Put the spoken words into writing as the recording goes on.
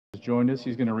joined us.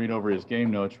 He's going to read over his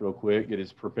game notes real quick, get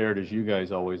as prepared as you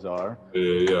guys always are.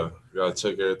 Yeah. Gotta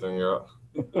check everything out.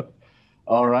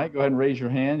 All right, go ahead and raise your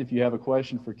hand if you have a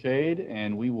question for Cade,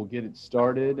 and we will get it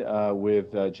started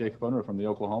with Jacob Unruh from the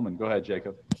Oklahoman. Go ahead,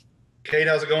 Jacob. Cade,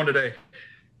 how's it going today?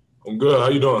 I'm good. How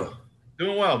you doing?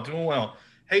 Doing well, doing well.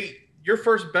 Hey, your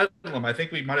first Bedlam. I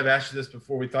think we might have asked you this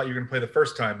before. We thought you were going to play the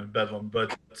first time in Bedlam,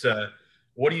 but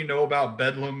what do you know about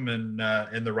Bedlam and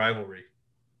the rivalry?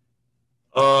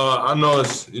 I know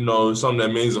it's something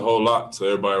that means a whole lot to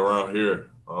everybody around here.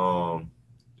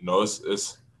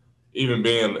 It's even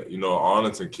being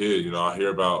Arlington kid. I hear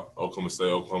about Oklahoma State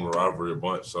Oklahoma rivalry a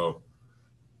bunch. So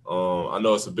I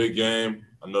know it's a big game.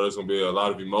 I know there's gonna be a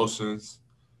lot of emotions,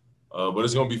 but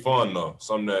it's gonna be fun though.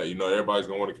 Something that everybody's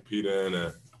gonna want to compete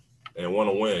in and want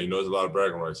to win. There's a lot of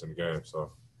bragging rights in the game,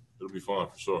 so it'll be fun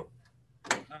for sure.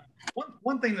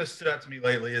 One thing that stood out to me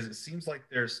lately is it seems like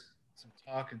there's some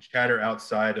talk and chatter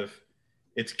outside of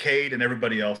it's Cade and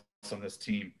everybody else on this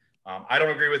team. I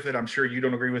don't agree with it. I'm sure you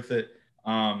don't agree with it.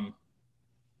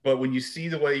 But when you see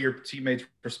the way your teammates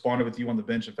responded with you on the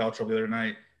bench in foul trouble the other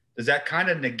night, does that kind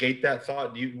of negate that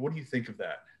thought? What do you think of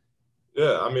that?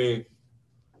 Yeah, I mean,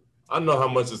 I know how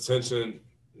much attention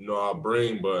I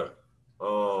bring, but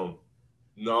I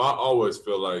always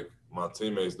feel like my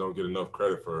teammates don't get enough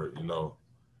credit for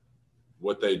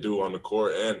what they do on the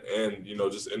court and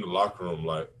just in the locker room.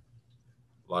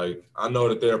 Like I know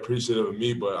that they're appreciative of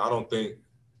me, but I don't think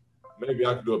maybe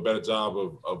I could do a better job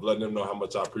of letting them know how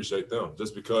much I appreciate them.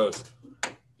 Just because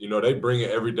they bring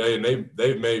it every day, and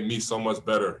they've made me so much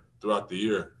better throughout the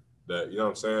year that what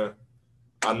I'm saying.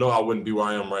 I know I wouldn't be where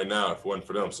I am right now if it wasn't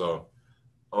for them. So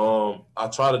I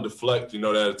try to deflect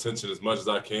that attention as much as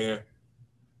I can.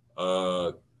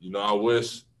 I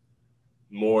wish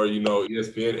more,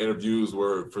 ESPN interviews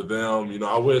were for them.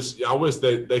 I wish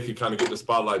they could kind of get the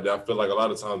spotlight that I feel like a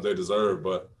lot of times they deserve.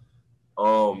 But,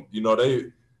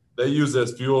 they use it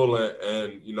as fuel,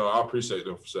 and I appreciate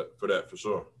them for that for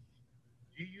sure.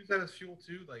 Do you use that as fuel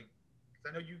too? Like,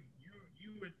 'cause I know you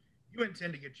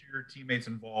intend to get your teammates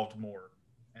involved more,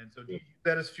 and so do you use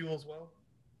that as fuel as well?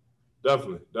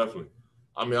 Definitely.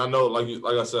 I mean, I know, like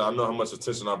I said, I know how much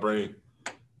attention I bring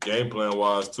game plan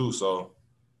wise too. So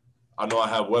I know I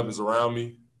have weapons around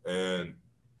me, and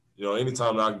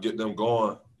anytime that I can get them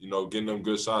going, getting them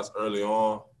good shots early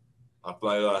on, I feel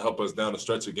like that'll help us down the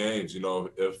stretch of games.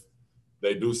 If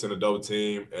they do send a double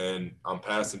team and I'm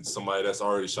passing to somebody that's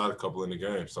already shot a couple in the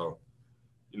game. So,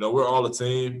 we're all a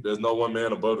team. There's no one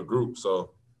man above the group.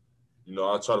 So,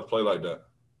 I try to play like that.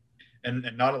 And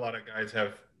not a lot of guys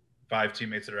have 5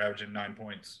 teammates that are averaging 9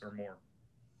 points or more.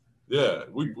 Yeah,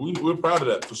 we're proud of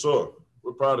that for sure.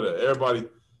 We're proud of that. Everybody,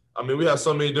 I mean, we have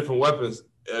so many different weapons.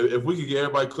 If we could get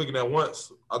everybody clicking at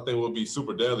once, I think we'll be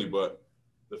super deadly. But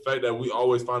the fact that we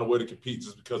always find a way to compete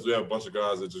just because we have a bunch of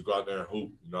guys that just go out there and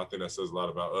hoop, I think that says a lot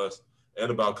about us and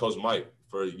about Coach Mike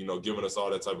for, giving us all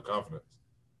that type of confidence.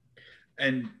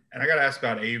 And I got to ask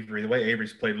about Avery, the way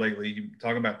Avery's played lately. You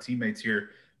talking about teammates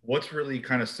here. What's really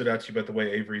kind of stood out to you about the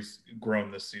way Avery's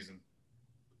grown this season?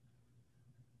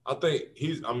 I think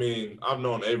I've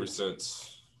known Avery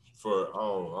since I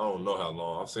don't know how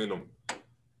long. I've seen him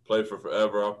play for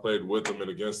forever. I've played with him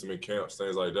and against him in camps,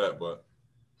 things like that. But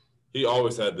he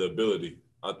always had the ability.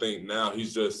 I think now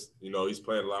he's just, he's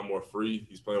playing a lot more free.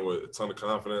 He's playing with a ton of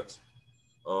confidence.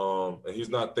 And he's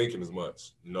not thinking as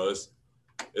much.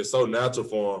 It's so natural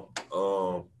for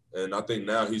him. And I think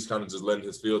now he's kind of just letting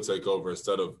his field take over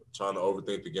instead of trying to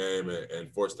overthink the game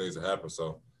and force things to happen.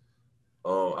 So,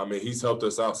 he's helped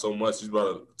us out so much. He's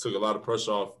took a lot of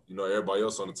pressure off, everybody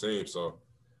else on the team. So,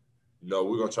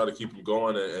 we're going to try to keep him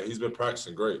going. And he's been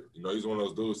practicing great. He's one of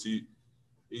those dudes.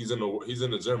 He's in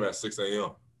the gym at 6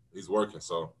 a.m. He's working.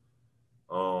 So,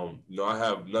 I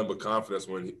have nothing but confidence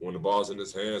when the ball's in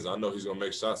his hands. I know he's going to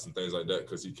make shots and things like that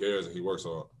because he cares and he works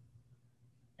hard.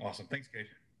 Awesome. Thanks, Cade.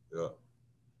 Yeah.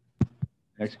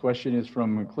 Next question is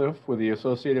from Cliff with the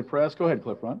Associated Press. Go ahead,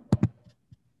 Cliff Runt.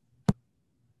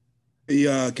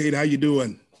 Hey, Cade, how you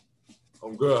doing?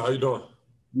 I'm good. How you doing?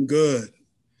 I'm good.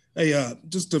 Hey,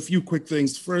 just a few quick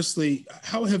things. Firstly,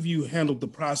 how have you handled the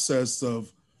process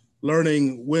of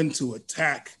learning when to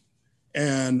attack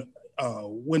and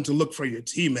when to look for your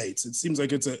teammates? It seems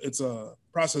like it's a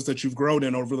process that you've grown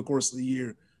in over the course of the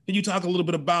year. Can you talk a little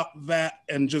bit about that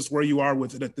and just where you are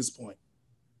with it at this point?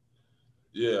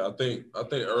 Yeah, I think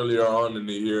earlier on in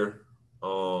the year,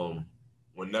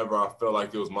 whenever I felt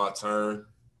like it was my turn,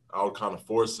 I would kind of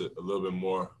force it a little bit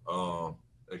more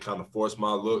and kind of force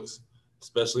my looks,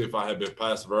 especially if I had been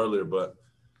passive earlier. But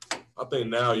I think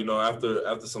now,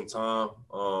 after some time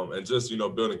and just,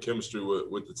 building chemistry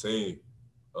with the team,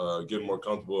 getting more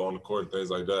comfortable on the court and things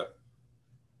like that.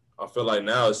 I feel like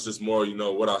now it's just more, you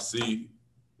know, what I see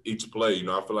each play. You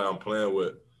know, I feel like I'm playing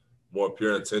with more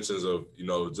pure intentions of, you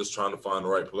know, just trying to find the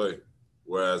right play.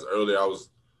 Whereas earlier I was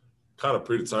kind of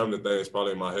predetermining things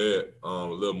probably in my head a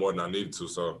little more than I needed to.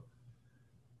 So,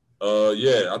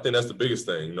 yeah, I think that's the biggest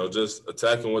thing, you know, just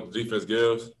attacking what the defense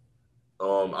gives.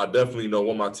 I definitely, you know,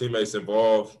 want my teammates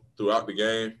involved throughout the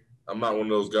game. I'm not one of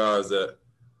those guys that,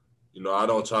 you know, I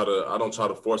don't try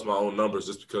to force my own numbers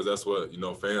just because that's what, you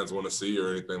know, fans want to see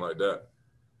or anything like that.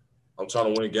 I'm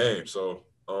trying to win games. So,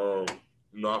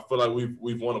 you know, I feel like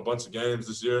we've won a bunch of games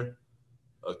this year.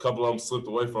 A couple of them slipped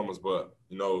away from us, but,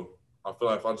 you know, I feel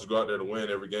like if I just go out there to win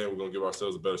every game, we're going to give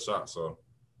ourselves a better shot. So,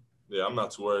 yeah, I'm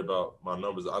not too worried about my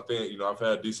numbers. I think, you know, I've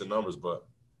had decent numbers, but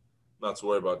not too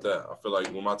worried about that. I feel like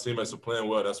when my teammates are playing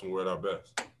well, that's when we're at our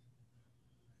best.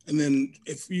 And then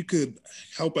if you could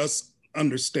help us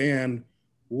understand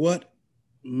what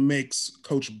makes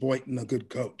Coach Boynton a good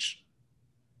coach.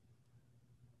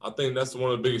 I think that's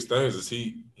one of the biggest things is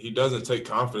he doesn't take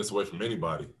confidence away from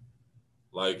anybody.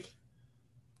 Like,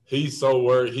 he's so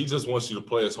worried. He just wants you to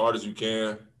play as hard as you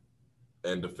can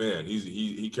and defend.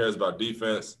 He cares about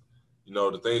defense, you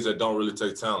know, the things that don't really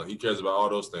take talent. He cares about all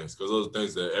those things because those are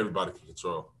things that everybody can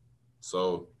control.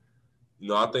 So, you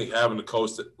know, I think having a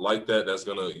coach like that, that's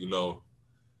going to, you know,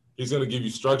 he's going to give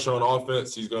you structure on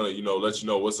offense. He's going to, you know, let you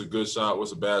know what's a good shot,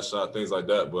 what's a bad shot, things like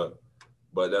that. But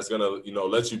that's going to, you know,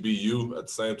 let you be you at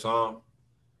the same time.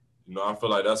 You know, I feel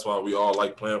like that's why we all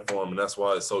like playing for him, and that's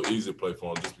why it's so easy to play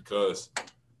for him, just because,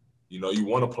 you know, you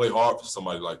want to play hard for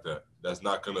somebody like that. That's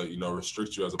not going to, you know,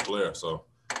 restrict you as a player. So,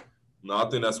 no, I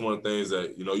think that's one of the things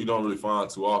that, you know, you don't really find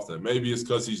too often. Maybe it's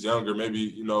because he's younger. Maybe,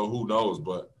 you know, who knows.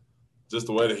 But just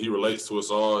the way that he relates to us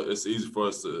all, it's easy for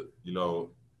us to, you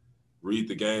know, read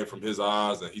the game from his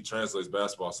eyes, and he translates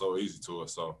basketball so easy to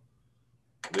us. So,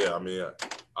 yeah, I mean,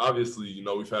 obviously, you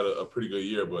know, we've had a pretty good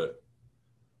year, but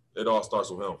it all starts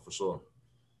with him for sure.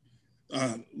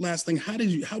 Last thing, how do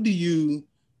you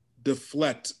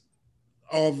deflect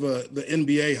all the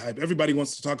NBA hype? Everybody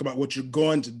wants to talk about what you're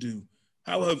going to do.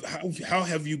 How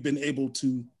have you been able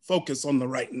to focus on the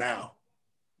right now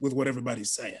with what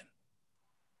everybody's saying?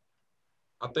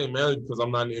 I think mainly because I'm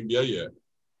not in the NBA yet.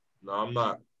 No, I'm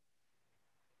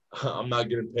not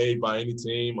getting paid by any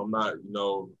team. I'm not, you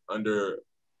know, under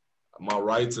my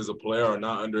rights as a player are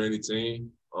not under any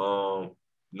team.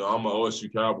 You know, I'm an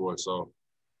OSU Cowboy, so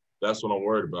that's what I'm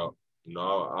worried about. You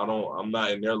know, I'm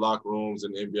not in their locker rooms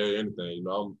in the NBA or anything. You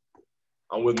know,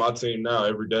 I'm with my team now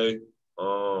every day,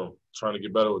 trying to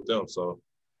get better with them. So,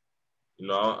 you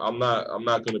know, I'm not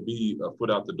going to be a foot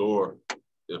out the door.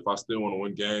 If I still want to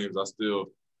win games, I still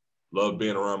love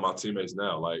being around my teammates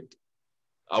now. Like,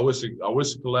 I wish it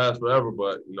could last forever,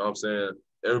 but you know what I'm saying?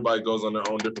 Everybody goes on their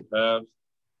own different paths.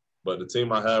 But the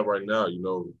team I have right now, you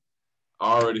know,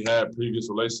 I already had previous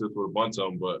relationships with a bunch of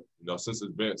them, but you know, since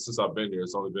I've been here,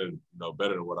 it's only been, you know,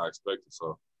 better than what I expected.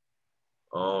 So,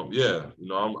 yeah, you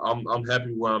know, I'm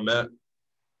happy where I'm at,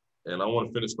 and I want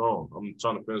to finish strong. I'm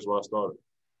trying to finish where I started.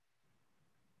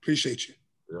 Appreciate you.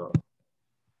 Yeah.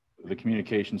 The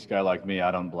communications guy like me, I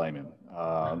don't blame him.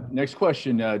 Next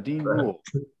question, Dean Rule.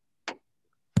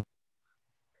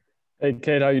 Hey,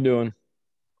 Cade, how you doing?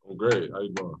 I'm great. How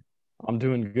you doing? I'm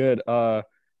doing good. I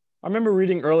remember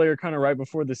reading earlier, kind of right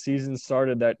before the season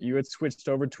started, that you had switched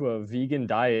over to a vegan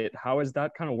diet. How has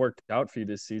that kind of worked out for you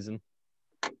this season?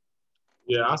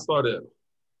 Yeah, I started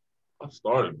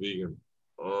vegan.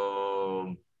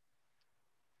 Probably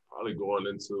going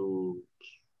into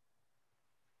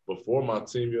before my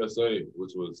Team USA,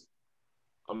 which was,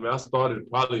 I mean, I started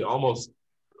probably almost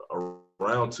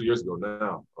around 2 years ago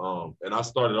now. And I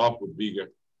started off with vegan.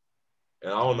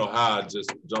 And I don't know how I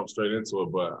just jumped straight into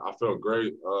it, but I felt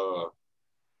great.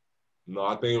 No,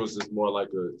 I think it was just more like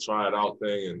a try it out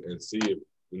thing and see if,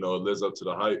 you know, it lives up to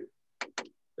the hype.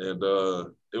 And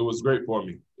it was great for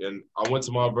me. And I went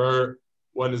to my bird,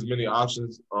 wasn't as many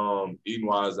options eating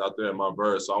wise out there at my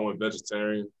bird, so I went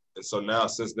vegetarian. And so now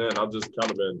since then, I've just kind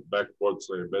of been back and forth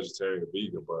between vegetarian and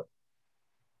vegan. But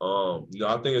you know,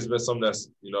 I think it's been something that's,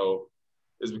 you know,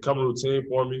 it's become a routine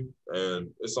for me, and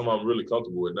it's something I'm really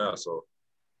comfortable with now. So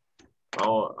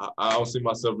I don't see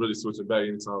myself really switching back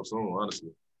anytime soon, honestly.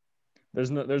 There's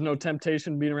no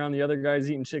temptation being around the other guys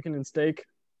eating chicken and steak?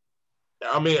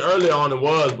 I mean, early on it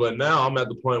was, but now I'm at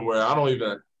the point where I don't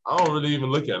really even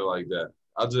look at it like that.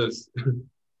 I just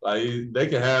like, they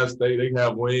can have steak, they can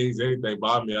have wings, anything.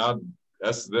 But I mean,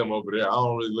 that's them over there. I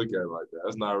don't really look at it like that.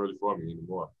 That's not really for me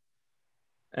anymore.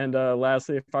 And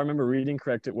lastly, if I remember reading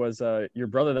correct, it was your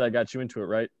brother that got you into it,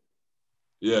 right?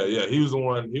 Yeah. He was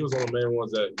one of the main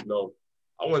ones that, you know,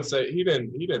 I wouldn't say he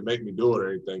didn't make me do it or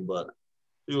anything, but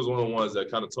he was one of the ones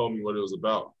that kind of told me what it was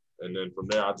about. And then from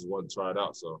there, I just wanted to try it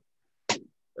out. So,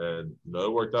 and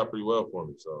it worked out pretty well for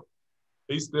me. So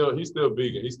he's still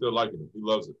vegan. He's still liking it. He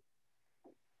loves it.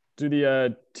 Do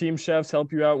the team chefs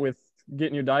help you out with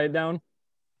getting your diet down?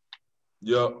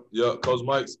 Yeah. Coach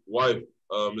Mike's wife,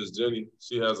 Miss Jenny,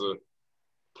 she has a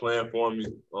plan for me.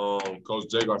 Coach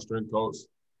Jake, our strength coach,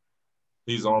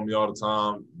 he's on me all the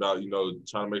time about,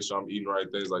 trying to make sure I'm eating right,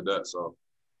 things like that. So,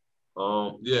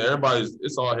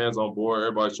 it's all hands on board.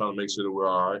 Everybody's trying to make sure that we're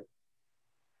all right.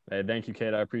 Hey, thank you,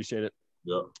 Cade. I appreciate it.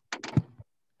 Yeah.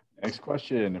 Next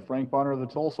question, Frank Bonner of the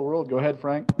Tulsa World. Go ahead,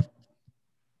 Frank.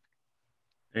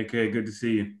 Hey, Cade, good to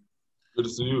see you. Good to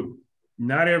see you.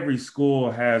 Not every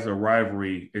school has a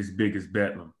rivalry as big as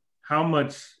Bedlam. How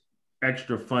much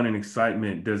extra fun and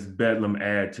excitement does Bedlam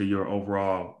add to your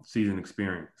overall season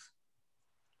experience?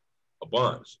 A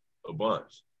bunch.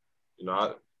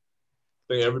 I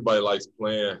think everybody likes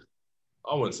playing.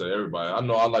 I wouldn't say everybody. I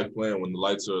know I like playing when the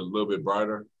lights are a little bit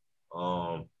brighter.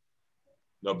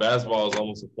 Basketball is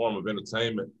almost a form of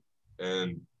entertainment,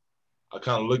 and I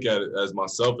kind of look at it as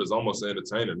myself as almost an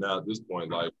entertainer now at this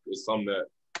point. Like, it's something that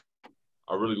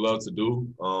I really love to do.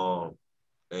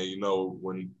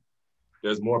 When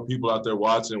there's more people out there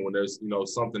watching, when there's,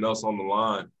 something else on the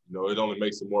line, it only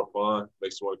makes it more fun,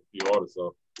 makes it want to compete harder.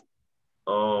 So,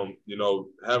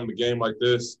 having a game like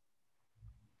this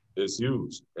is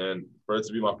huge. And for it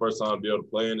to be my first time to be able to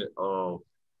play in it,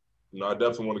 I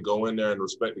definitely want to go in there and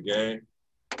respect the game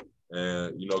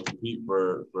and, compete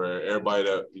for everybody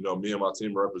that, me and my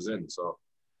team are representing. So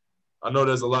I know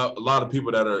there's a lot of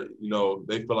people that are,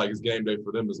 they feel like it's game day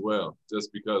for them as well,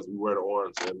 just because we wear the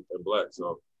orange and black.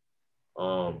 So,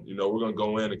 we're going to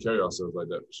go in and carry ourselves like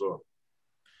that for sure.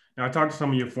 Now, I talked to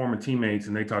some of your former teammates,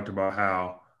 and they talked about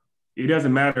how it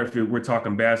doesn't matter if we're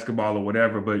talking basketball or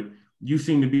whatever, but you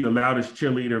seem to be the loudest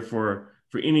cheerleader for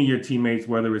any of your teammates,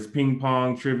 whether it's ping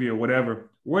pong, trivia, whatever.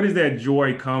 Where does that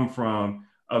joy come from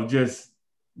of just,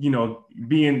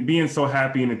 being so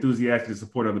happy and enthusiastic to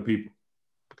support other people?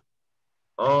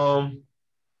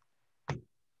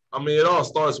 It all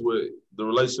starts with the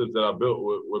relationships that I built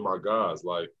with my guys.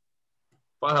 Like,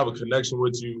 if I have a connection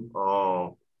with you,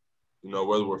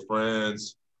 whether we're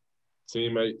friends,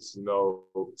 teammates,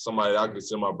 somebody I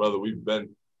consider my brother, we've been,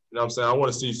 I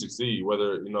want to see you succeed,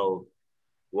 whether,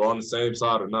 we're on the same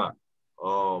side or not.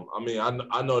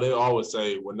 I know they always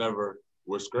say whenever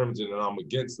we're scrimmaging and I'm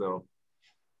against them,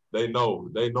 they know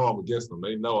I'm against them.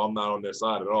 They know I'm not on their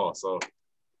side at all. So,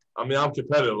 I'm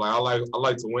competitive. Like, I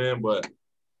like to win, but,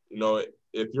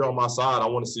 if you're on my side, I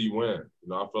want to see you win.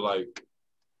 I feel like,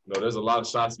 there's a lot of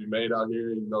shots to be made out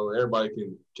here. Everybody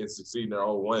can succeed in their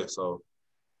own way. So,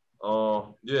 I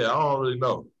don't really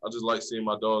know. I just like seeing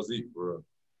my dogs eat, for real.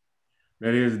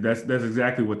 That's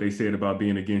exactly what they said about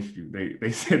being against you.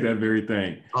 They said that very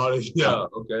thing. Oh, yeah.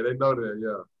 Okay, they know that.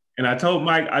 Yeah. And I told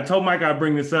Mike I'd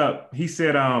bring this up. He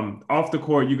said, off the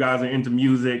court, you guys are into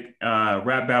music,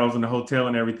 rap battles in the hotel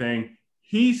and everything.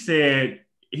 He said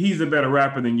he's a better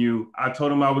rapper than you. I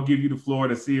told him I would give you the floor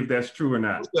to see if that's true or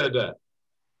not. Who said that?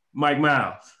 Mike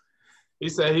Miles. He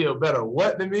said he a better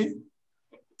what than me?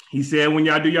 He said when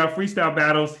y'all do y'all freestyle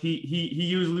battles, he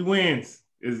usually wins.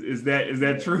 Is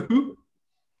that true?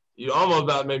 You almost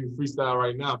about to make me freestyle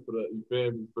right now for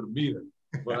the meter.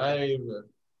 But I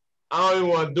don't even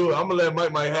want to do it. I'm gonna let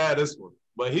Mike have this one.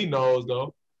 But he knows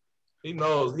though. He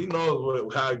knows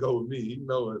how it go with me. He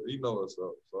knows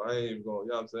so I ain't even going,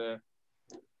 you know what I'm saying?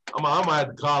 I'm gonna have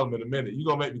to call him in a minute. You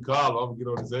gonna make me call him, I'm gonna get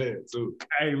on his head too.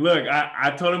 Hey, look,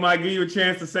 I told him I'd give you a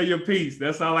chance to say your piece.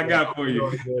 That's all I got for you.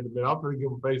 I'm gonna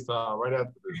give him FaceTime right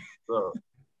after this. So.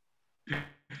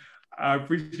 I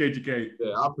appreciate you, Cade.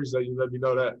 Yeah, I appreciate you letting me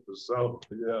know that for sure.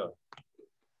 Yeah.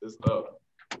 It's up.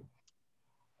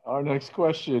 Our next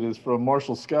question is from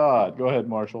Marshall Scott. Go ahead,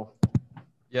 Marshall.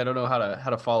 Yeah, I don't know how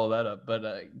to follow that up, but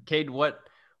Cade, what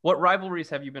rivalries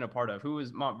have you been a part of? Who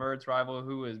is Montvert's rival?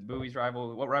 Who is Bowie's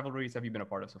rival? What rivalries have you been a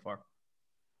part of so far?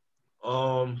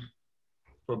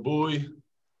 For Bowie,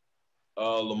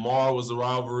 Lamar was a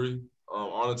rivalry.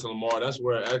 Arlington Lamar. That's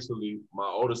where actually my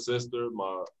older sister,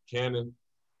 my Cannon,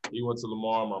 he went to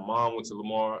Lamar. My mom went to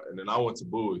Lamar, and then I went to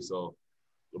Bowie. So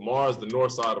Lamar is the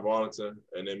north side of Arlington,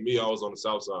 and then me, I was on the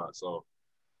south side. So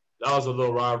that was a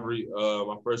little rivalry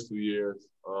my first 2 years.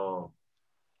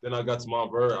 Then I got to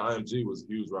Montverde. IMG was a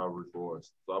huge rivalry for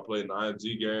us. So I played in the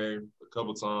IMG game a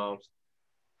couple times,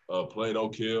 played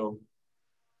Oak Hill.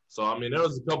 So, there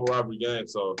was a couple rivalry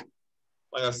games. So,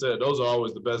 like I said, those are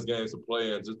always the best games to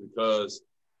play in just because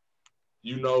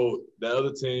the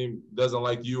other team doesn't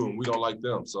like you and we don't like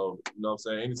them. So, you know what I'm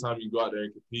saying? Anytime you go out there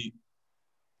and compete,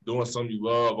 doing something you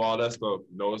love, all that stuff,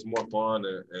 it's more fun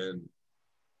and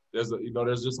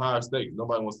there's just higher stakes.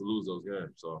 Nobody wants to lose those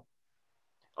games. So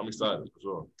I'm excited for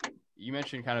sure. You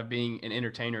mentioned kind of being an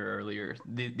entertainer earlier.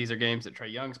 These are games that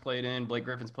Trae Young's played in, Blake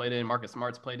Griffin's played in, Marcus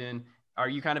Smart's played in. Are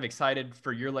you kind of excited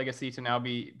for your legacy to now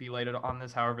be laid on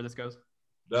this, however this goes?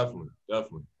 Definitely.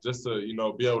 Just to,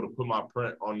 be able to put my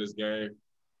print on this game.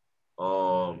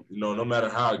 No matter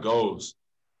how it goes,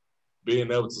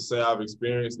 being able to say I've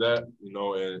experienced that,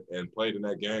 and played in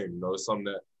that game, it's something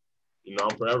that,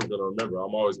 I'm forever going to remember.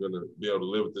 I'm always going to be able to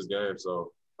live with this game.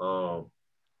 So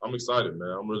I'm excited,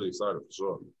 man. I'm really excited for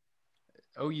sure.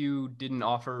 OU didn't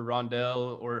offer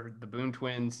Rondell or the Boone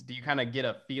twins. Do you kind of get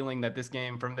a feeling that this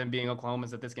game, from them being Oklahomans,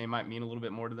 that this game might mean a little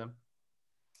bit more to them?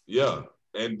 Yeah,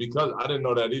 and because I didn't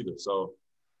know that either. So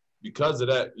because of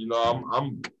that,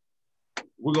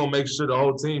 we're gonna make sure the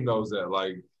whole team knows that.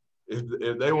 Like,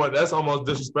 if they want, that's almost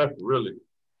disrespectful, really.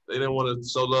 They didn't want to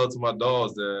show love to my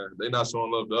dogs, then they're not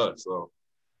showing love to us. So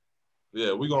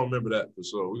yeah, we're gonna remember that for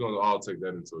sure. We're gonna all take that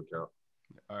into account.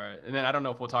 All right. And then I don't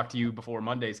know if we'll talk to you before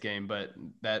Monday's game, but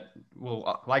that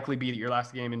will likely be your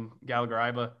last game in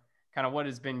Gallagher-Iba. Kind of what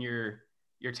has been your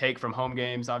take from home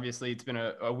games? Obviously, it's been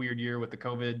a weird year with the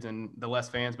COVID and the less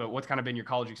fans, but what's kind of been your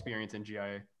college experience in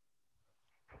GIA?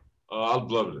 I've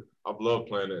loved it. I've loved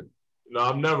playing it.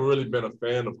 I've never really been a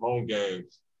fan of home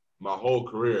games my whole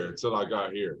career until I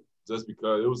got here, just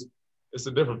because it's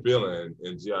a different feeling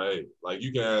in GIA. Like,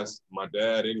 you can ask my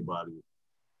dad, anybody.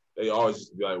 They always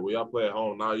used to be like, well, y'all play at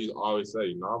home. Now you always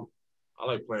say, I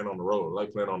like playing on the road. I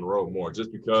like playing on the road more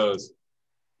just because,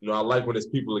 I like when there's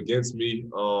people against me.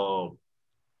 I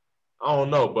don't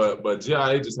know, but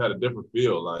GIA just had a different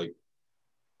feel. Like,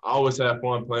 I always had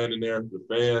fun playing in there. The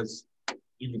fans,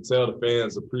 you can tell the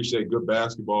fans appreciate good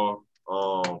basketball.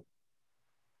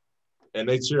 And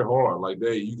they cheer hard. Like,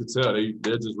 you can tell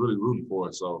they're just really rooting for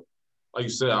it. So, like you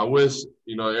said, I wish,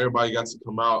 everybody got to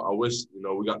come out. I wish,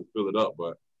 we got to fill it up,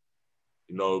 but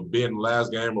being the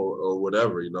last game or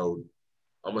whatever, I'm going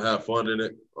to have fun in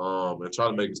it and try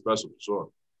to make it special for sure.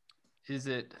 Is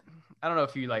it – I don't know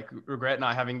if you, regret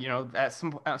not having, at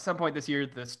some point this year,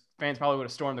 the fans probably would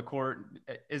have stormed the court.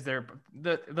 Is there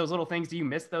those little things? Do you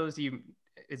miss those?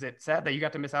 Is it sad that you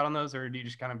got to miss out on those, or do you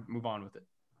just kind of move on with it?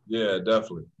 Yeah,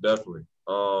 definitely.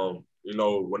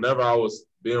 Whenever I was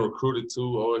being recruited to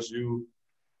OSU,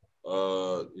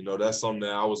 that's something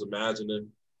that I was imagining.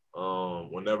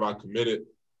 Whenever I committed,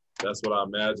 that's what I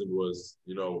imagined was,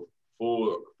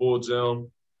 full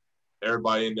gym,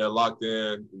 everybody in there locked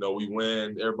in, we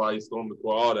win, everybody stormed the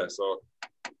court, all that. So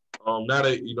now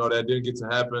that, that didn't get to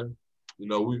happen,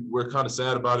 we're kind of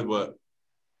sad about it, but,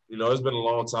 it's been a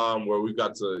long time where we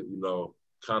got to,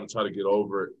 kind of try to get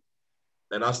over it.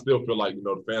 And I still feel like,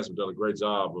 the fans have done a great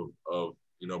job of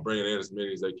bringing in as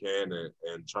many as they can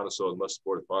and trying to show as much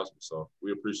support as possible. So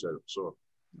we appreciate it for sure.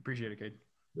 Appreciate it, Cade.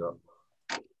 Yeah.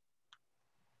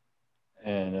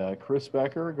 And Chris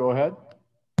Becker, go ahead.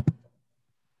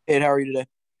 Hey, how are you today?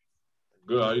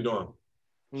 Good. How you doing?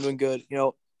 I'm doing good.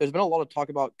 There's been a lot of talk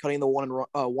about cutting the one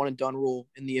and done rule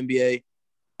in the NBA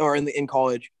or in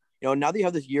college. Now that you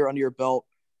have this year under your belt,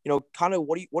 kind of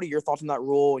what are your thoughts on that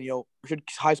rule? And, should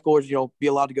high schoolers, be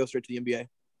allowed to go straight to the NBA?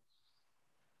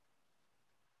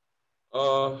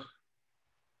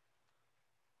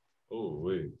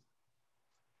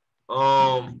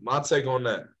 My take on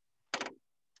that.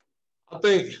 I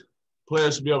think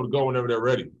players should be able to go whenever they're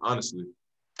ready, honestly.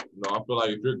 I feel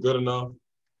like if you're good enough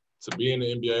to be in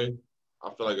the NBA, I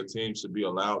feel like a team should be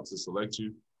allowed to select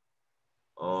you.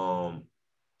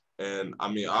 And I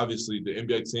mean, obviously the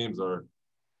NBA teams are,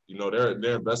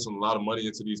 they're investing a lot of money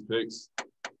into these picks,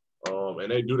 and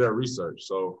they do their research.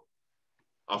 So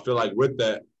I feel like with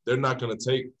that, they're not going to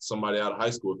take somebody out of high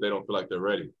school if they don't feel like they're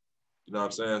ready. You know what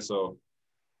I'm saying? So,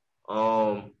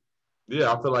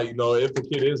 yeah, I feel like, if the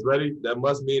kid is ready, that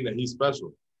must mean that he's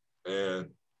special. And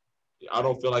I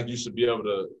don't feel like you should have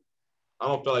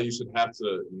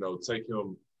to, take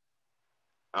him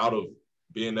out of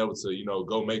being able to,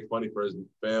 go make money for his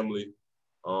family,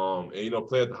 and,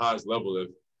 play at the highest level if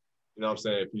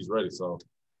if he's ready. So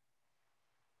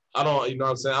I don't,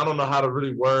 I don't know how to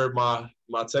really word my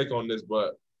take on this,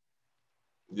 but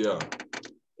yeah,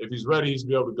 if he's ready, he should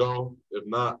be able to go. If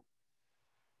not,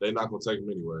 they're not going to take him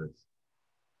anyways.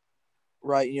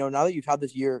 Right. Now that you've had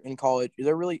this year in college, is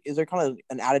there kind of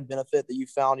an added benefit that you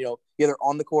found, either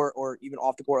on the court or even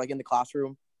off the court, like in the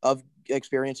classroom, of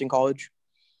experience in college?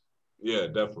 Yeah,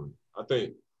 definitely. I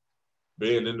think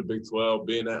being in the Big 12,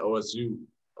 being at OSU,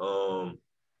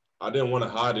 I didn't want to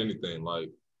hide anything.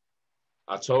 Like,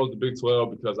 I chose the Big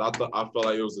 12 because I felt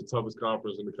like it was the toughest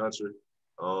conference in the country.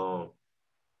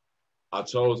 I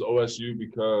chose OSU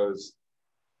because,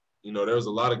 you know, there was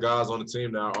a lot of guys on the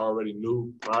team that I already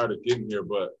knew prior to getting here,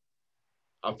 but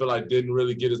I feel like didn't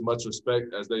really get as much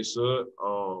respect as they should.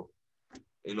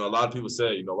 You know, a lot of people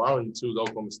say, you know, why don't you choose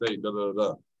Oklahoma State, da, da,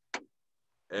 da.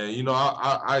 And, you know,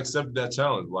 I accepted that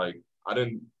challenge. Like, I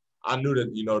knew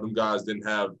that, you know, them guys didn't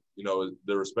have, you know,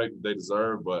 the respect that they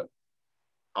deserve, but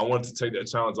I wanted to take that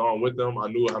challenge on with them. I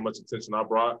knew how much attention I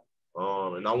brought,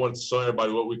 and I wanted to show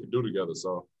everybody what we could do together.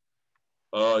 So,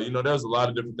 you know, there's a lot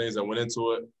of different things that went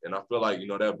into it, and I feel like, you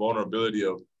know, that vulnerability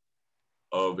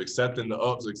of accepting the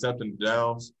ups, accepting the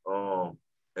downs,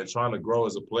 and trying to grow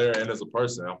as a player and as a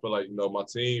person. I feel like, you know, my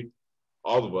team,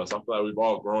 all of us, I feel like we've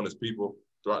all grown as people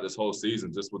throughout this whole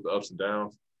season, just with the ups and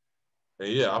downs. And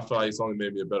yeah, I feel like it's only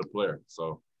made me a better player.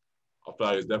 So I feel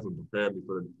like it's definitely prepared me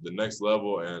for the next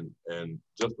level and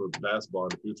just for basketball in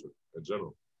the future in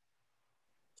general.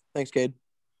 Thanks, Cade.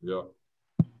 Yeah.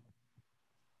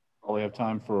 We have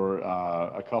time for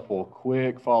a couple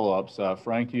quick follow-ups.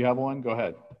 Frank, do you have one? Go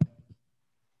ahead.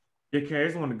 Yeah, Cade, I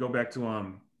just want to go back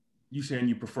to you saying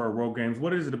you prefer road games.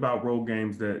 What is it about road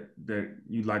games that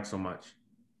you like so much?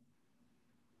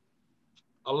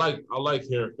 I like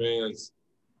hearing fans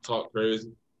talk crazy.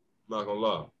 I'm not gonna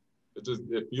lie.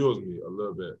 It fuels me a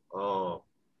little bit.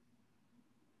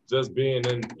 Just being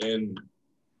in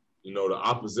you know, the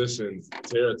opposition's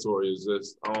territory is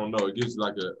just, I don't know, it gives you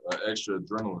like a extra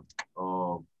adrenaline.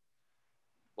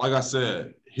 Like I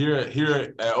said, here at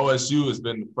OSU, it's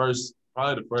been probably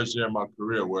the first year of my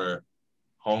career where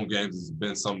home games has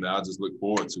been something that I just look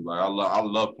forward to. Like I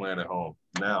love playing at home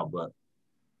now, but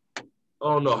I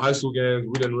don't know, high school games,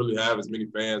 we didn't really have as many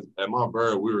fans. At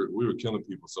Montverde, we were killing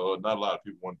people, so not a lot of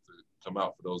people wanted to come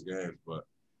out for those games. But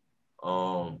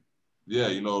yeah,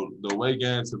 you know, the away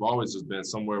games have always just been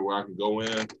somewhere where I can go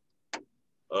in.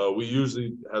 We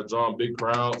usually have drawn big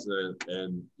crowds,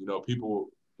 and you know, people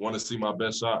want to see my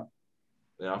best shot.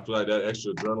 And I feel like that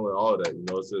extra adrenaline, all of that, you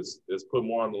know, it's put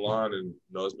more on the line, and you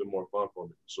know, it's been more fun for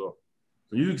me, for sure.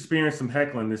 So you experienced some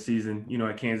heckling this season, you know,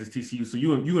 at Kansas TCU. So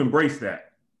you embrace that.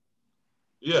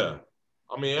 Yeah,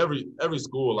 I mean, every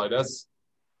school, like, that's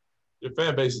your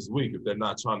fan base is weak if they're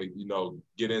not trying to, you know,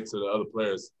 get into the other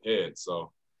players' head.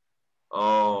 So,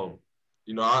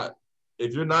 you know,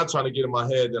 if you're not trying to get in my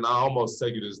head, then I almost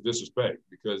take it as disrespect,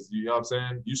 because, you know what I'm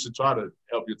saying, you should try to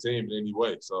help your team in any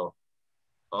way. So,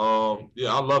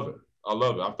 yeah, I love it.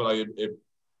 I feel like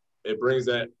it brings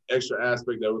that extra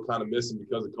aspect that we're kind of missing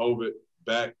because of COVID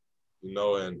back, you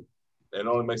know, and it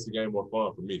only makes the game more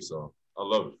fun for me. So I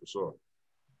love it for sure.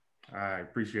 I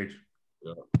appreciate you.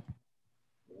 Yeah.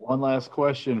 One last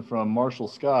question from Marshall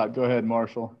Scott. Go ahead,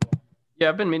 Marshall. Yeah,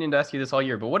 I've been meaning to ask you this all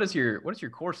year, but what does your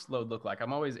course load look like?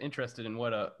 I'm always interested in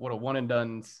what a one and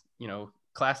done's, you know,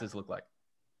 classes look like.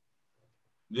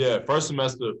 Yeah, first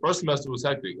semester was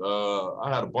hectic. I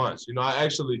had a bunch. You know, I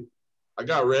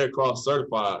got Red Cross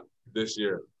certified this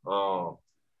year. So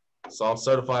I'm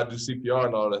certified to do CPR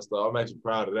and all that stuff. I'm actually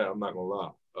proud of that. I'm not gonna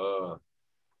lie.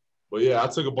 But yeah, I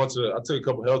took a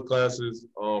couple health classes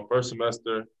first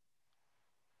semester.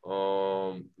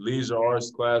 Leisure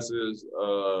arts classes.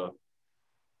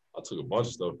 I took a bunch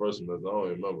of stuff first semester. I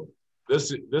don't even remember.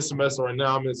 This semester right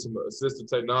now, I'm in some assistive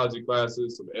technology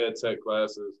classes, some ed tech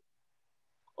classes.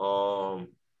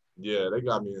 Yeah, they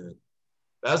got me in.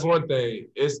 That's one thing.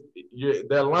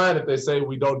 They're lying if they say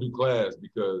we don't do class,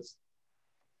 because,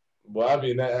 well, I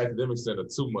be in that academic center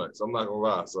too much. I'm not gonna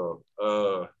lie. So,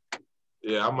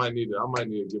 yeah, I might need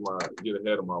to get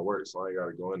ahead of my work, so I ain't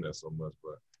gotta go in there so much.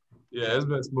 But yeah, it's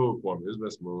been smooth for me. It's been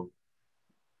smooth.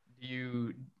 Do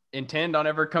you intend on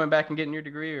ever coming back and getting your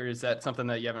degree, or is that something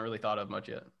that you haven't really thought of much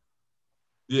yet?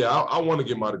 Yeah, I want to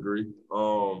get my degree.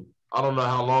 I don't know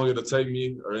how long it'll take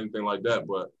me or anything like that,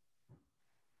 but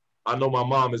I know my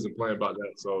mom isn't playing about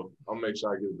that, so I'll make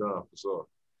sure I get it done for sure.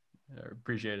 I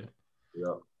appreciate it.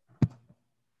 Yeah.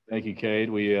 Thank you, Cade.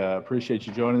 We appreciate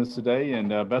you joining us today, and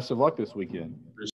best of luck this weekend.